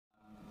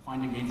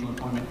Finding gainful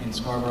employment in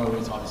Scarborough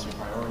is obviously a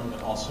priority,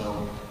 but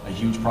also a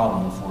huge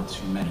problem for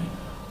too many.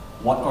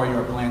 What are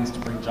your plans to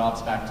bring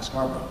jobs back to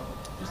Scarborough?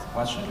 Is the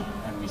question,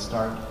 and we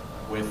start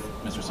with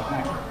Mr.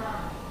 Saknaki.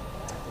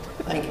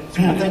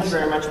 Thank you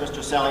very much,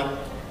 Mr. Selly.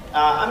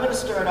 I'm going to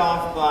start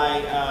off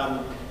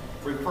by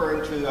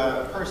referring to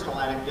a personal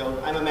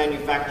anecdote. I'm a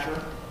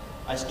manufacturer.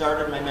 I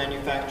started my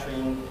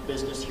manufacturing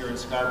business here in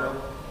Scarborough,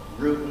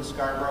 root in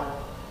Scarborough,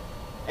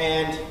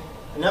 and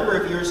a number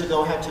of years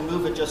ago had to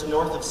move it just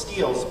north of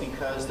Steeles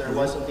because there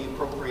wasn't the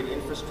appropriate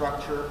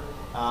infrastructure,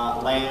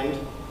 land,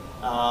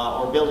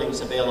 or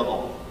buildings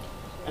available.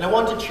 And I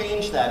want to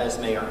change that as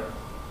mayor.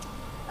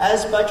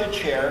 As budget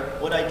chair,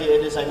 what I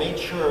did is I made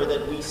sure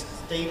that we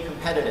stayed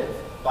competitive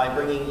by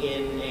bringing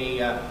in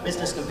a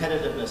business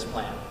competitiveness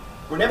plan.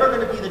 We're never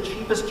going to be the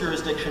cheapest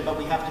jurisdiction, but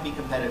we have to be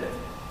competitive.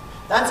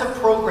 That's a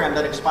program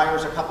that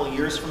expires a couple of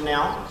years from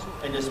now,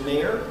 and as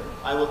mayor,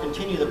 I will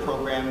continue the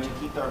program to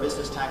keep our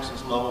business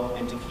taxes low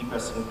and to keep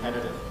us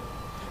competitive.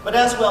 But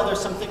as well,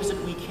 there's some things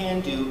that we can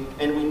do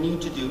and we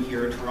need to do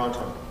here in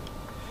Toronto.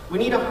 We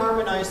need to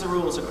harmonize the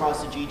rules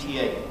across the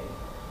GTA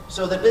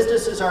so that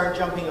businesses aren't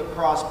jumping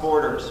across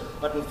borders,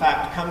 but in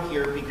fact come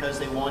here because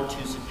they want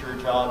to secure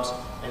jobs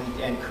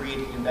and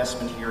create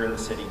investment here in the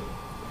city.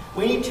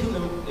 We need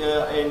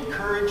to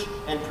encourage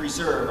and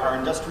preserve our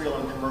industrial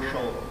and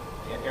commercial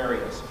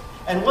areas.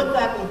 And what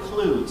that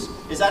includes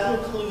is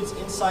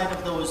inside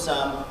of those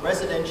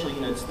residential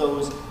units,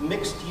 those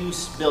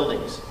mixed-use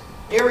buildings,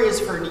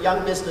 areas for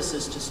young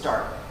businesses to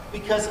start.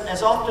 Because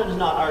as often as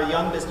not, our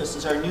young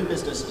businesses, our new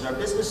businesses, our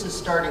businesses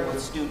starting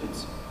with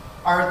students,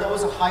 are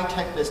those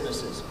high-tech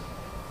businesses.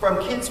 From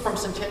kids from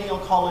Centennial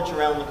College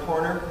around the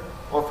corner,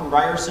 or from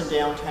Ryerson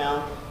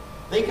downtown,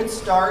 they can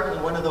start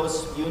in one of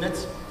those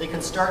units, they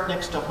can start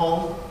next to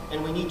home,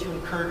 and we need to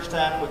encourage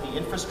that with the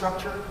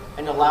infrastructure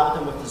and allow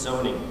them with the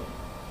zoning.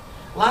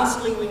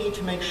 Lastly, we need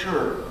to make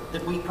sure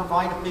that we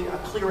provide a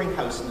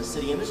clearinghouse in the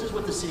city, and this is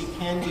what the city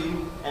can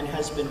do and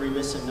has been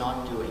remiss in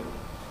not doing.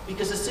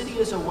 Because the city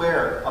is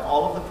aware of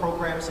all of the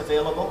programs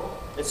available,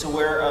 it's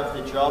aware of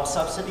the job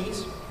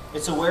subsidies,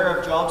 it's aware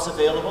of jobs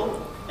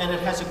available, and it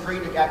has a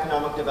great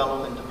economic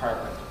development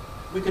department.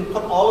 We can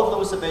put all of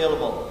those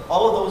available,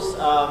 all of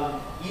those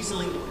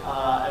easily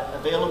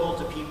available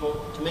to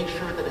people to make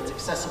sure that it's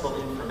accessible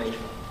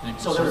information.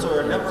 So those are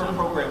a number of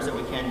programs that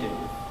we can do.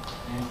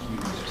 Thank you,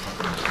 Mr.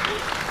 Secretary.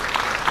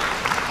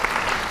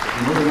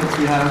 And moving next,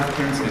 we have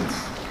Karen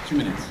Spence. 2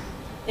 minutes.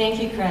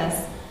 Thank you,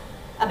 Chris.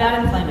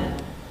 About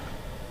employment.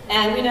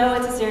 And we know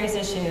it's a serious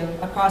issue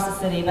across the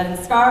city, but in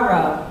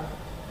Scarborough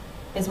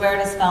is where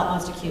it is felt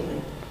most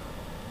acutely.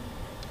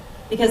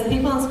 Because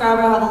people in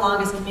Scarborough have the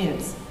longest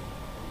commutes.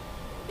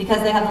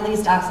 Because they have the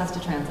least access to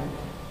transit.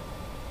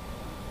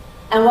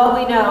 And what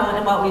we know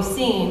and what we've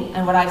seen,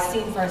 and what I've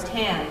seen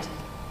firsthand,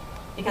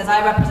 because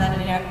I represent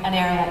an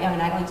area at Yonge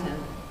and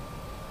Eglinton,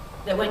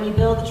 that when you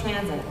build the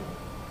transit,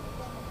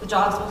 the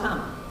jobs will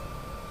come.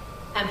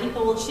 And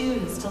people will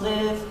choose to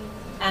live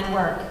and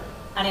work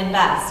and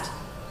invest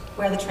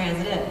where the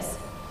transit is.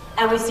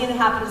 And we've seen it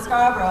happen in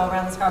Scarborough,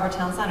 around the Scarborough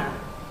Town Centre.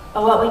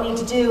 But what we need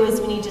to do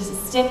is we need to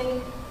stick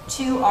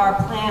to our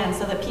plan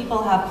so that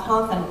people have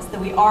confidence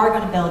that we are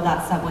going to build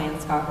that subway in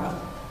Scarborough,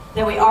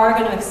 that we are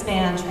going to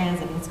expand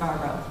transit in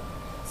Scarborough,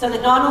 so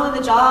that not only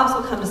the jobs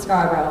will come to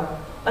Scarborough,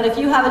 but if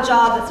you have a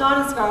job that's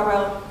not in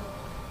Scarborough,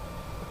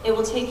 it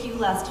will take you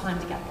less time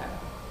to get there.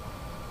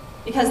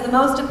 Because the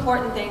most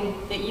important thing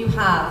that you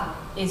have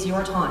is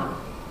your time.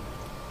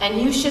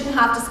 And you shouldn't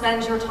have to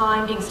spend your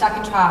time being stuck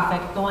in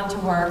traffic, going to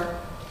work,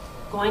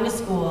 going to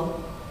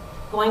school,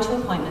 going to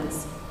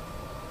appointments,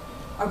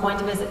 or going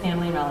to visit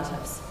family and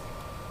relatives.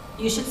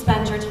 You should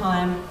spend your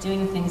time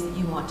doing the things that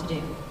you want to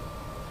do.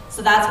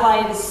 So that's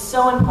why it is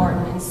so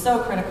important and so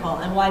critical,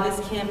 and why this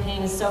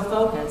campaign is so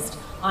focused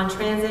on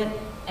transit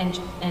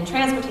and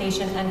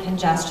transportation and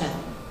congestion,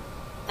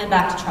 and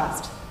back to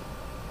trust.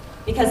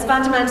 Because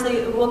fundamentally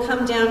it will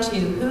come down to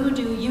who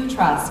do you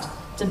trust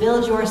to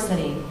build your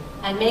city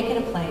and make it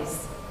a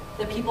place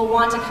that people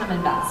want to come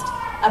invest,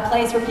 a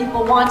place where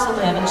people want to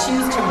live and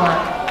choose to work,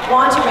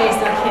 want to raise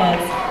their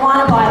kids, want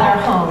to buy their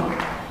home.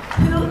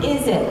 Who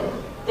is it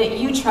that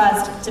you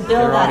trust to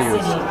build that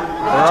city?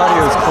 Their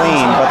audio is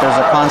clean, but there's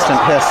a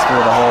constant hiss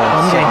through the whole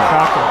I'm getting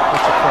crackle.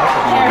 What's a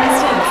crackle? For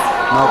instance.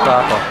 No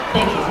crackle.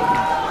 Thank you.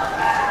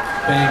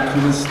 Thank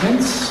you, Ms.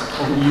 Spence.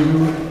 Over to you,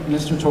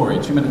 Mr.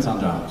 Tory. 2 minutes on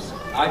jobs.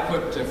 I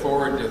put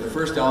forward the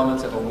first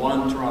elements of a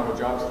One Toronto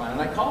Jobs Plan,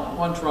 and I call it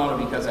One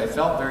Toronto because I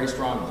felt very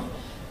strongly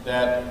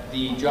that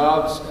the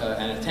jobs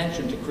and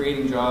attention to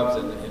creating jobs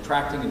and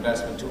attracting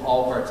investment to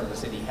all parts of the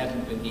city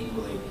hadn't been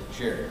equally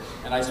shared.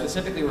 And I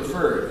specifically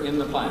referred in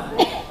the plan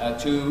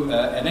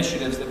to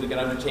initiatives that we can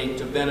undertake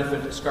to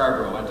benefit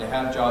Scarborough and to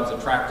have jobs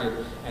attracted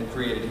and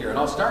created here. And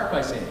I'll start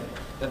by saying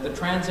that the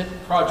transit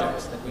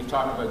projects that we've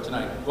talked about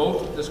tonight,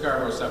 both the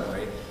Scarborough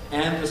subway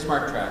and the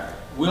Smart Track,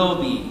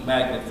 will be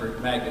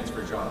magnets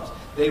for jobs.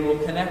 They will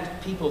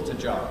connect people to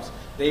jobs.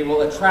 They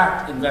will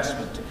attract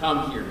investment to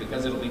come here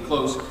because it'll be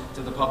close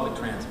to the public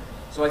transit.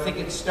 So I think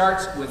it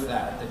starts with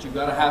that you've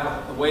got to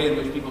have a way in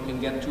which people can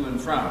get to and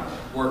from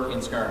work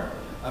in Scarborough.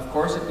 Of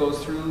course, it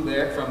goes from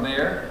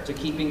there to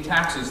keeping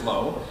taxes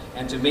low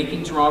and to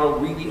making Toronto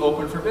really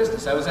open for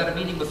business. I was at a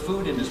meeting with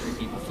food industry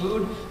people.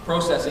 Food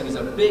processing is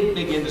a big,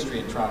 big industry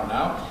in Toronto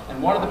now,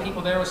 and one of the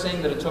people there was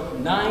saying that it took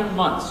 9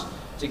 months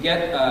to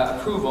get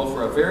approval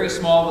for a very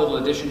small little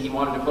addition he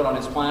wanted to put on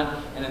his plant,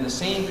 and in the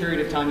same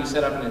period of time he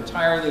set up an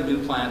entirely new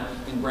plant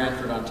in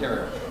Brantford,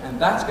 Ontario. And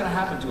that's going to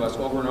happen to us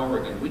over and over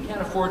again. We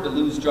can't afford to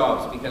lose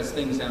jobs because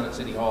things down at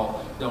City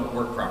Hall don't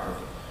work properly.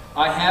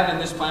 I have in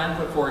this plan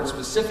put forward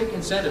specific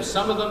incentives,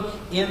 some of them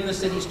in the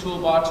city's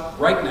toolbox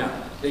right now.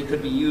 They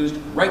could be used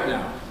right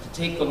now to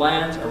take the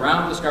land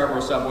around the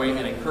Scarborough subway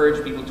and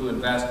encourage people to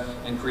invest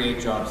and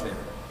create jobs there.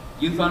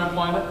 Youth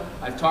unemployment,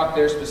 I've talked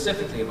there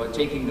specifically about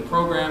taking the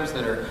programs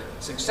that are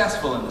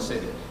successful in the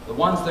city, the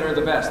ones that are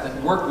the best, that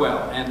work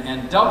well,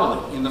 and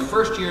doubling, in the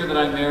first year that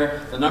I'm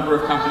there, the number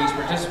of companies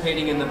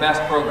participating in the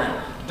BEST program,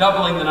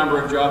 doubling the number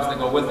of jobs that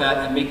go with that,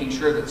 and making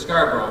sure that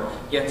Scarborough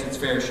gets its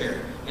fair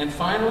share. And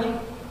finally,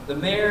 the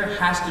mayor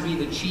has to be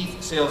the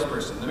chief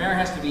salesperson. The mayor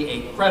has to be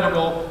a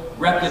credible,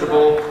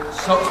 reputable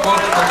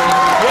spokesperson,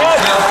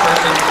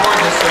 salesperson for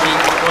this city,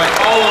 going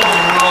all over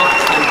the world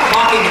and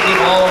talking to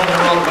people all over the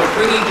world about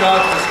bringing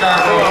jobs to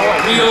Scarborough,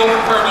 real,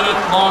 permanent,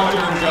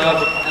 long-term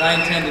jobs, and I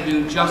intend to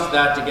do just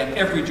that to get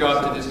every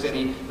job to this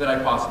city that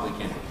I possibly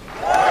can. Thank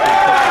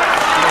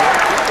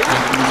you,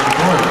 Mr.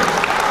 Ford.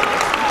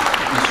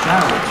 Ms.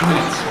 Travel, 2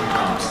 minutes for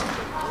jobs.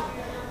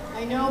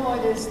 I know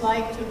what it's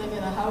like to live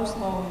in a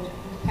household where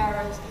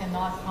parents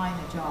cannot find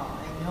a job.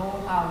 I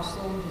know how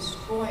soul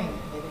destroying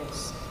it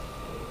is.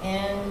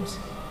 And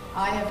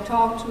I have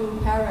talked to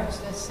parents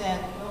that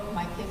said, look,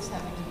 my kids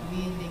have a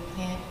degree and they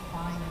can't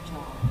find a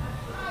job.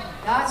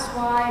 That's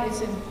why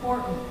it's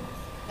important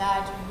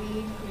that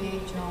we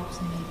create jobs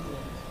immediately.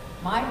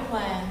 My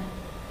plan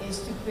is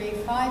to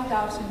create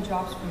 5,000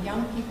 jobs for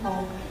young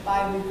people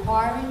by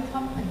requiring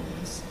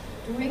companies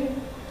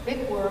doing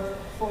big work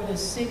for the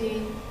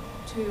city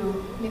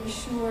to make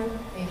sure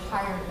they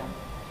hire them.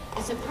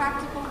 It's a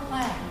practical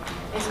plan.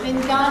 It's been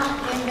done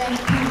in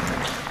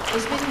Vancouver.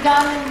 It's been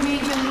done in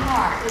Regent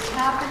Park. It's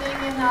happening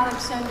in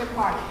Alexander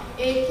Park.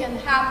 It can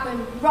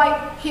happen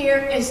right here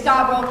in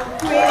Scarborough,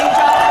 creating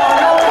jobs for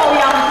local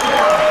young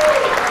people.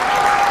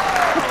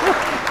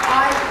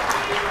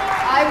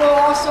 I will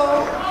also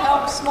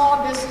help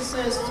small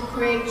businesses to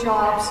create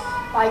jobs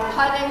by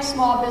cutting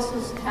small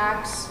business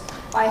tax,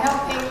 by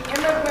helping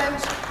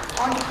immigrant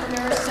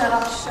entrepreneurs set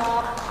up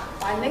shop,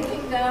 by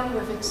linking them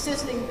with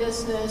existing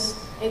business.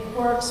 It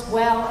works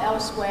well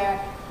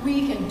elsewhere.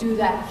 We can do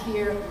that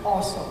here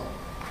also.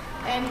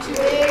 And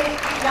today,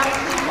 young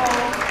people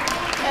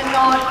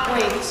cannot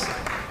wait.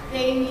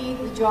 They need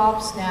the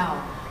jobs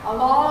now. A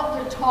lot of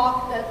the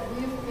talk that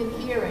we've been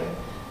hearing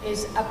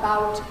is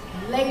about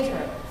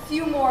later,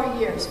 few more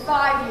years,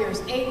 5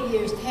 years, 8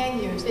 years, 10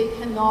 years. They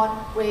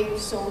cannot wait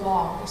so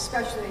long,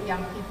 especially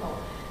young people.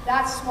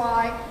 That's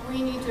why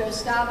we need to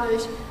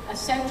establish a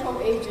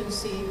central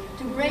agency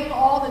to bring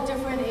all the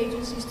different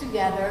agencies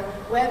together,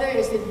 whether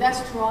it's the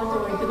Invest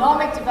Toronto or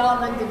Economic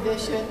Development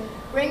Division,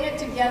 bring it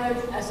together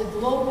as a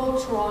global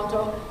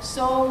Toronto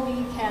so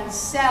we can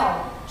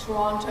sell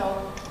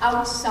Toronto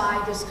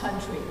outside this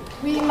country.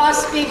 We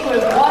must speak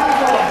with one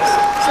voice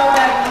so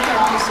that we can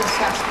be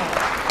successful.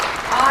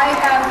 I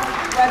have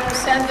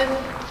represented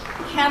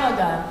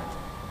Canada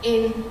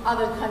in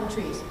other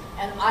countries,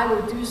 and I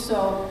will do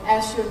so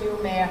as your new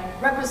mayor,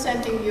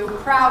 representing you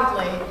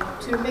proudly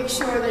to make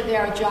sure that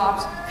there are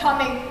jobs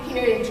coming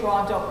here in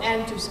Toronto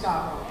and to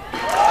Scarborough.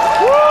 Thank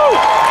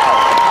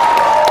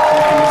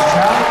you, Mr.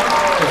 Chow.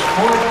 There's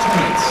 4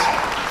 minutes.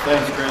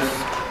 Thanks, Chris.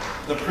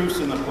 The proof's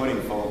in the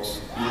pudding,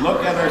 folks. You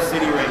look at our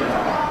city right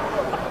now.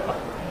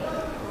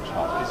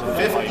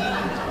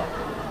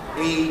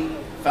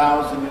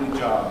 58,000 new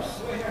jobs.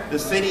 The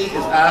city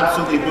is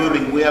absolutely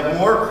booming. We have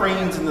more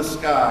cranes in the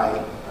sky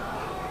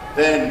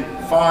than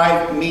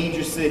 5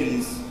 major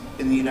cities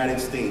in the United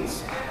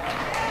States.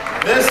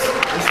 This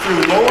is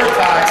through lower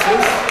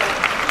taxes,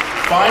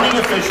 finding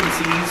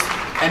efficiencies,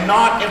 and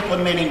not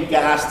implementing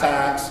gas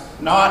tax,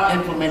 not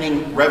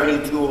implementing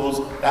revenue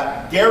tools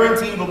that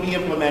guaranteed will be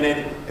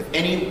implemented if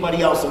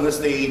anybody else on this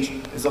stage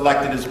is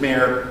elected as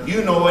mayor.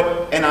 You know it,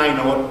 and I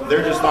know it.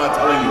 They're just not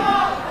telling you.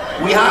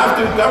 We have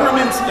to,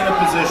 government's in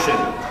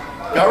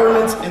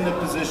the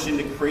position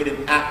to create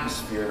an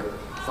atmosphere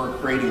for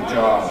creating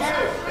jobs.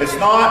 It's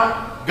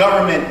not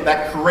government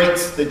that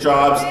creates the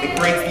jobs, it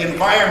creates the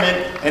environment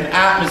and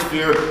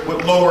atmosphere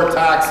with lower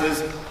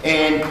taxes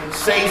and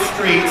safe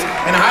streets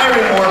and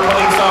hiring more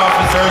police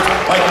officers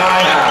like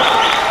I have.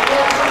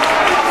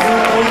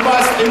 We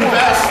must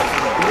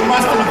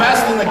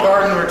invest in the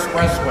Gardiner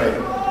Expressway.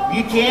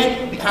 You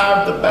can't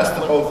have the best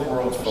of both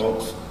worlds,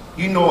 folks.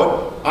 You know it.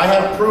 I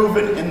have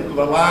proven in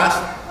the last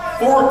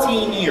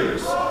 14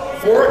 years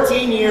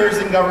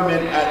in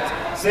government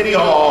at City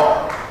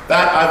Hall,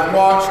 that I've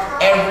watched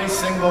every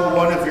single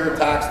one of your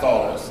tax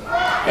dollars.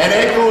 And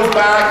it goes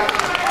back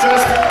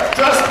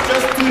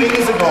Just 2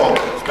 days ago,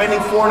 spending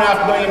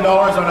 $4.5 million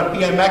on a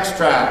BMX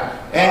track,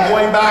 and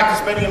going back to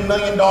spending $1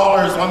 million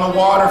on the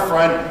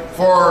waterfront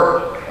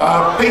for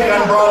pink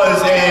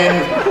umbrellas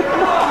and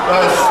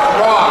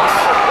rocks.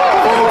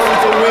 Folks,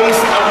 it's a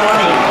waste of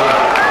money.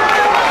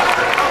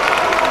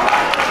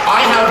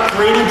 I have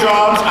created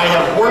jobs. I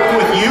have worked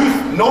with youth.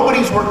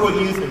 Nobody's worked with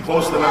youth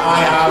closer than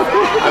I have.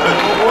 I've been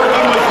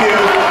working with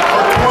youth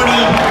for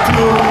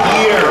 22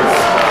 years.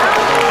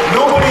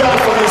 Nobody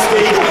else on this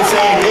stage can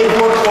say they've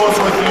worked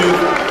closer with youth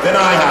than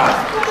I have.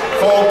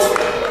 Folks,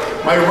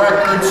 my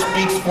record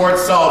speaks for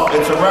itself.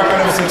 It's a record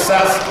of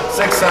success,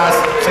 success,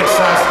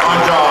 success on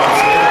jobs.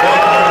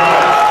 Thank you very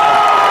much.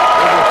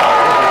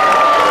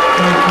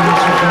 Thank you,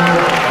 Mr.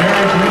 Ford.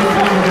 Very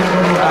briefly, we're going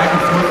to go back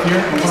and forth here.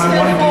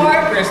 Mr. Ford,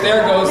 Chris,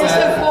 there goes Mr.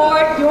 that.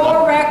 Ford,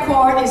 your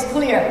record is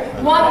clear.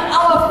 1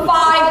 out of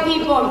 5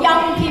 people,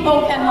 young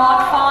people,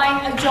 cannot find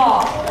a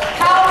job.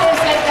 How is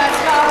it that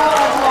Scarborough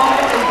or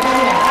Toronto is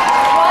doing it?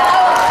 1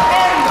 out of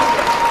 10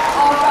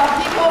 of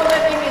people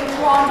living in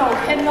Toronto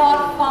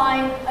cannot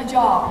find a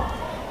job.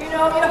 You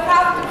know, you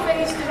have to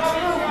face the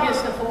truth,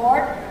 Mr.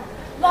 Ford.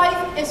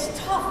 Life is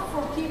tough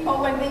for people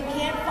when they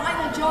can't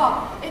find a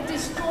job. It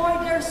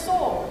destroys their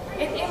soul.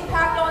 It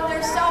impacts on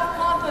their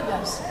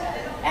self-confidence.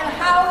 And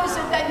how is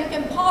it that you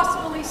can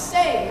possibly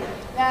say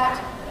that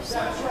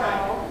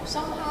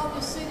somehow the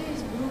city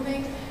is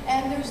booming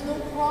and there's no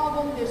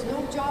problem, there's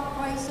no job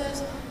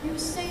crisis? You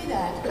say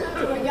that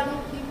to the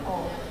young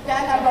people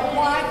that have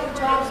applied for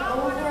jobs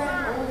over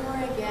and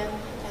over again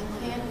and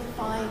can't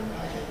find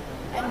any.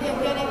 And they're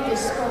getting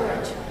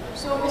discouraged.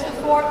 So, Mr.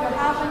 Ford, you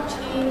haven't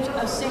changed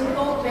a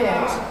single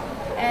bit,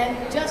 and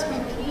just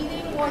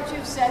repeating what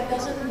you've said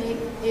doesn't make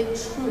it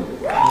true.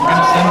 You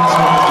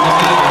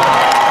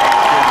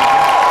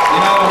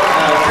know,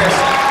 Chris,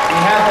 we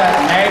have that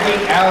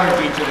nagging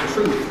allergy to the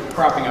truth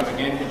cropping up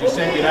again, because you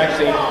said you'd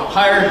actually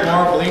hired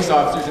more police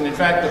officers, and in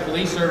fact, the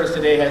police service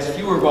today has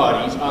fewer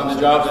bodies on the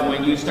jobs than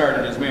when you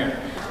started as mayor.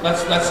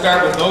 Let's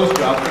start with those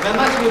jobs, but then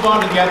let's move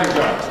on to the other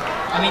jobs.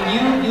 I mean,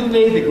 you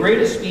made the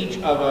greatest speech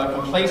of a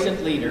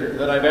complacent leader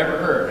that I've ever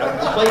heard, a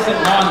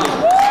complacent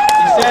non-leader.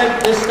 You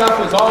said this stuff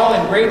was all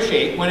in great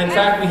shape, when in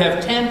fact we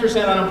have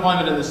 10%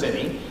 unemployment in the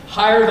city,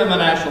 higher than the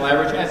national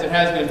average, as it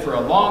has been for a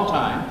long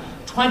time,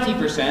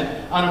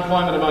 20%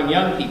 unemployment among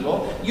young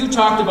people. You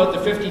talked about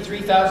the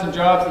 53,000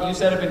 jobs that you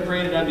said have been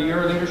created under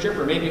your leadership,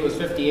 or maybe it was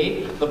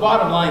 58. The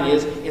bottom line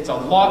is, it's a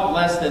lot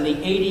less than the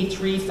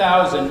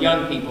 83,000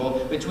 young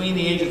people between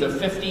the ages of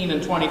 15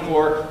 and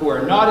 24 who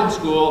are not in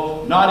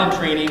school, not in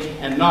training,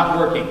 and not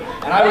working.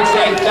 And I would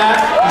say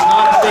that is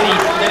not a city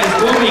that is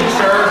booming,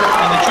 sir,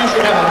 and that you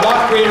should have a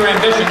lot greater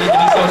ambition than to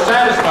be so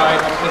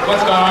satisfied with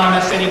what's going on in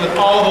this city with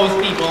all those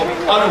people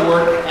out of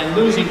work and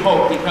losing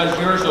hope because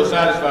you're so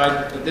satisfied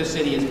that this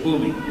city is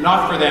booming.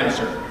 Not for them,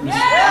 sir.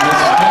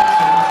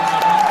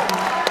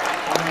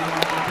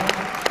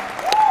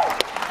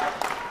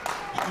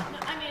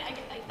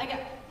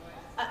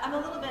 I'm a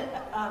little bit,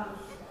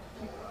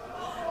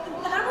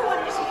 the number one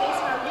issue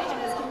facing our region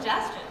is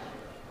congestion.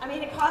 I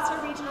mean, it costs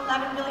our region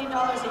 $11 billion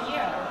a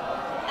year.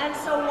 And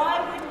so why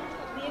wouldn't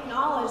we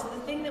acknowledge that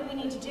the thing that we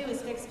need to do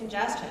is fix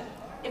congestion?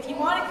 If you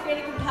want to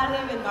create a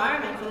competitive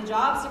environment for the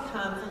jobs to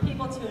come, for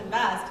people to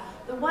invest,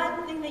 the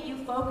one thing that you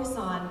focus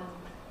on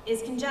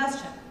is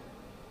congestion.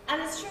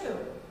 And it's true.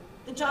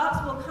 The jobs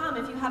will come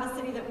if you have a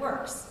city that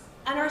works.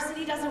 And our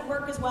city doesn't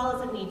work as well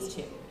as it needs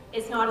to.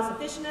 It's not as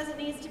efficient as it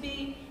needs to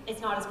be. It's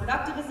not as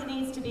productive as it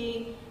needs to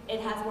be. It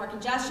has more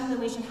congestion than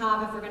we should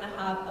have if we're going to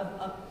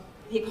have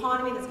the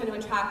economy that's going to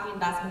attract the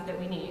investment that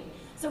we need.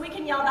 So we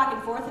can yell back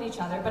and forth at each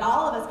other, but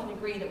all of us can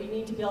agree that we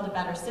need to build a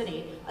better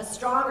city, a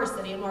stronger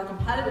city, a more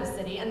competitive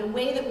city, and the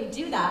way that we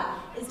do that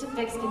is to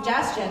fix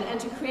congestion and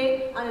to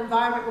create an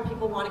environment where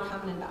people want to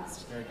come and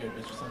invest. Very good,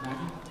 Mr.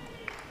 Sednacki.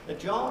 The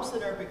jobs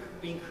that are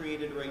being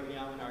created right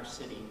now in our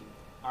city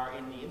are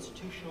in the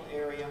institutional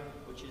area,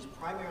 which is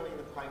primarily in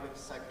the private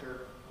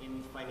sector,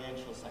 in the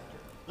financial sector.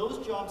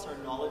 Those jobs are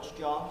knowledge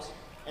jobs,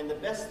 and the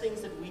best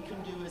things that we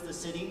can do as the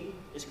city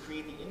is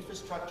create the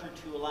infrastructure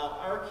to allow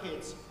our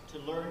kids to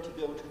learn to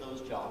go to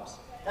those jobs.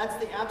 That's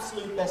the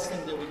absolute best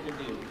thing that we can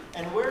do.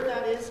 And where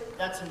that is,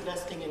 that's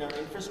investing in our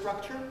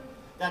infrastructure.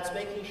 That's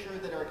making sure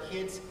that our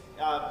kids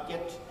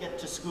get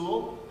to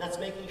school. That's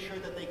making sure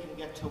that they can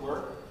get to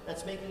work.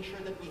 That's making sure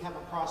that we have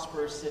a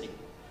prosperous city.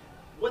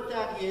 What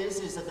that is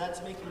that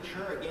that's making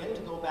sure, again,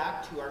 to go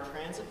back to our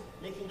transit,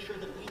 making sure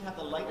that we have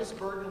the lightest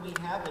burden we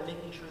have and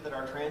making sure that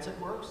our transit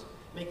works,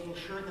 making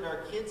sure that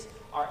our kids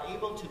are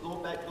able to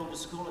go to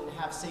school and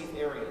have safe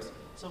areas.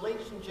 So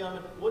ladies and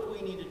gentlemen, what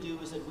we need to do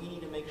is that we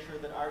need to make sure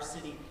that our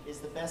city is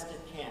the best it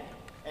can.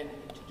 And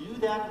to do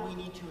that, we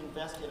need to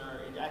invest in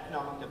our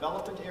economic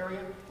development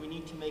area. We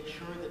need to make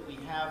sure that we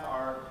have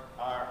our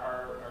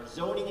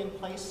zoning in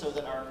place so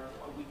that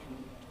we can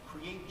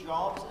create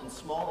jobs and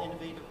small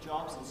innovative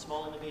jobs and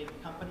small innovative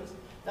companies.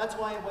 That's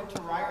why I went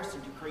to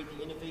Ryerson to create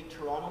the Innovate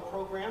Toronto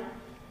program.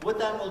 What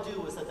that will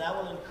do is that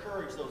will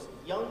encourage those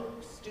young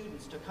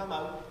students to come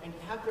out and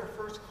have their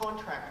first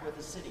contract with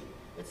the city.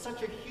 It's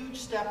such a huge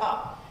step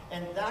up,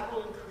 and that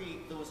will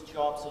create those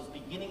jobs, those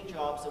beginning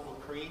jobs that will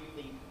create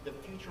the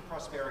future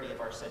prosperity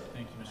of our city.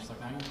 Thank you, Mr. Sluck.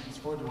 Now, Ms.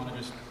 Ford, do you want to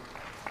just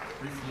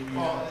briefly...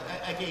 Well,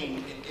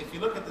 again, if you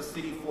look at the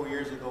city 4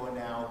 years ago and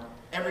now,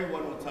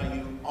 everyone will tell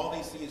you all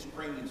they see is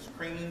cranes.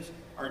 Cranes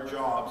are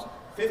jobs.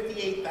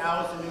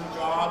 58,000 new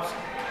jobs.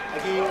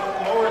 Again,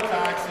 lower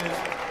taxes.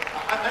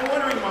 I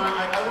want to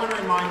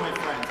remind my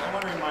friends.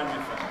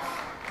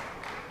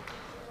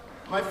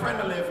 My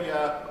friend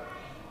Olivia,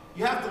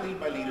 you have to lead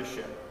by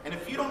leadership. And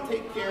if you don't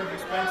take care of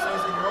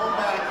expenses in your own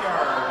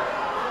backyard,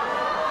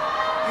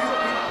 you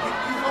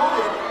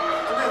voted,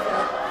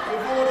 Olivia, you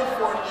voted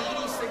for an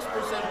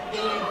 86%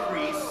 pay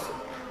increase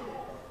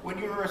when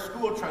you were a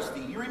school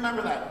trustee. You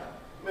remember that?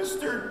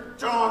 Mr.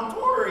 John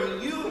Tory,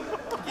 you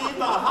gave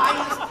the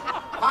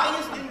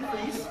highest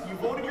increase. You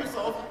voted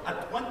yourself a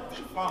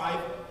 25%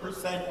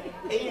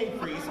 pay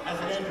increase as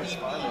an MPP.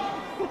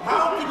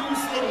 How can you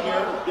sit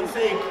here and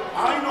say,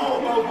 I know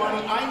about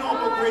money, I know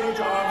about creating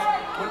jobs,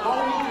 when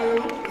all you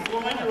do is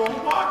line your own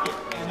pocket?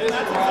 And that's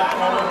exactly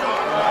what I'm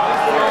talking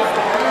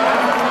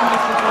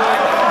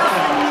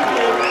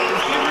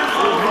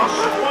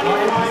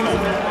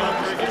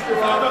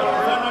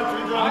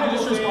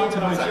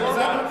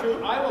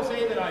I will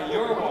say that on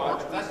your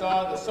watch, we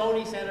saw the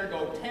Sony Center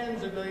go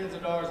tens of millions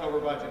of dollars over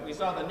budget. We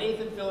saw the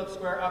Nathan Phillips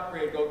Square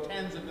upgrade go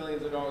tens of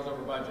millions of dollars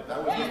over budget.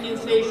 Union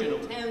Station,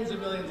 tens of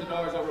millions of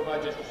dollars over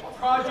budget.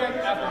 Project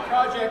after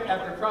project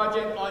after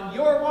project on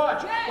your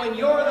watch when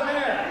you're the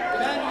mayor. The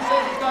man who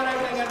says he's got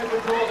everything under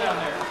control down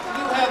there.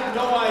 You have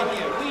no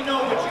idea. We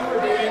know what you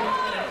were doing,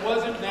 and it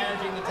wasn't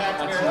managing the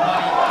taxpayers'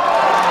 money.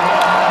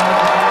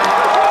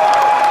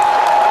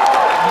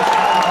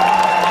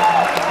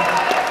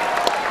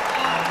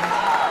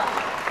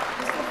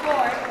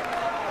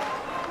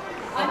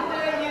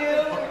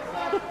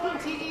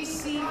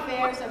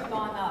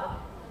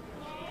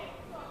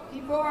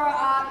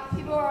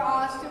 People are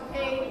asked to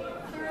pay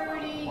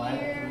 30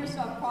 years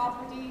of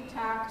property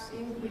tax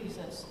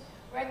increases.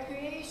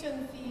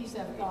 Recreation fees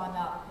have gone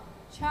up.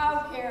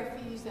 Childcare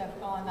fees have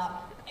gone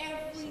up.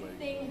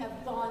 Everything has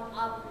gone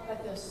up,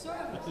 but the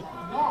service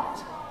have not.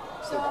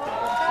 So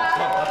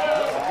that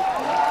is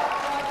not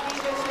what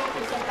leadership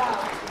is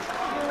about.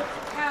 You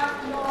have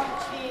not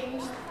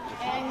changed,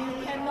 and you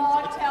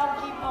cannot tell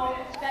people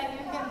that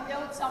you can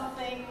build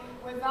something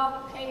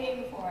without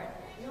paying for it.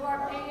 You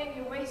are paying,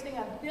 you're wasting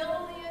 $1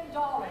 billion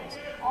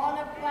on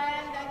a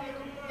plan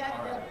that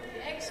the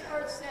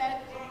experts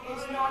said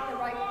is not the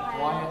right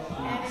plan.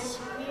 And it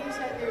means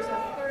that there's a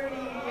 30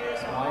 years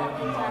of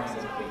property tax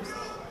increase.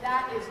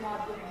 That is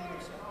not good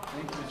leadership.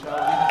 Thank you, Michelle.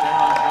 Leave it there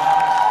on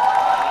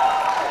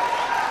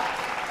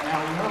Now,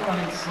 we are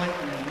running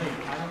slightly late.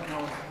 I don't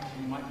know if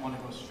we might want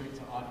to go straight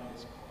to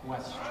audience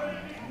questions.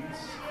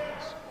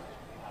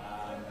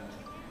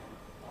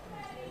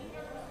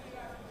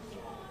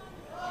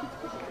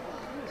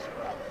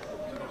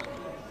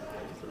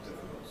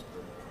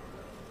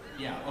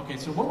 Yeah, okay,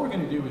 so what we're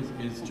going to do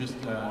is just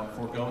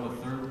forego the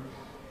third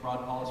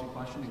broad policy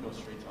question and go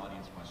straight to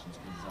audience questions,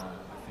 because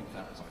I think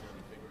that was fair.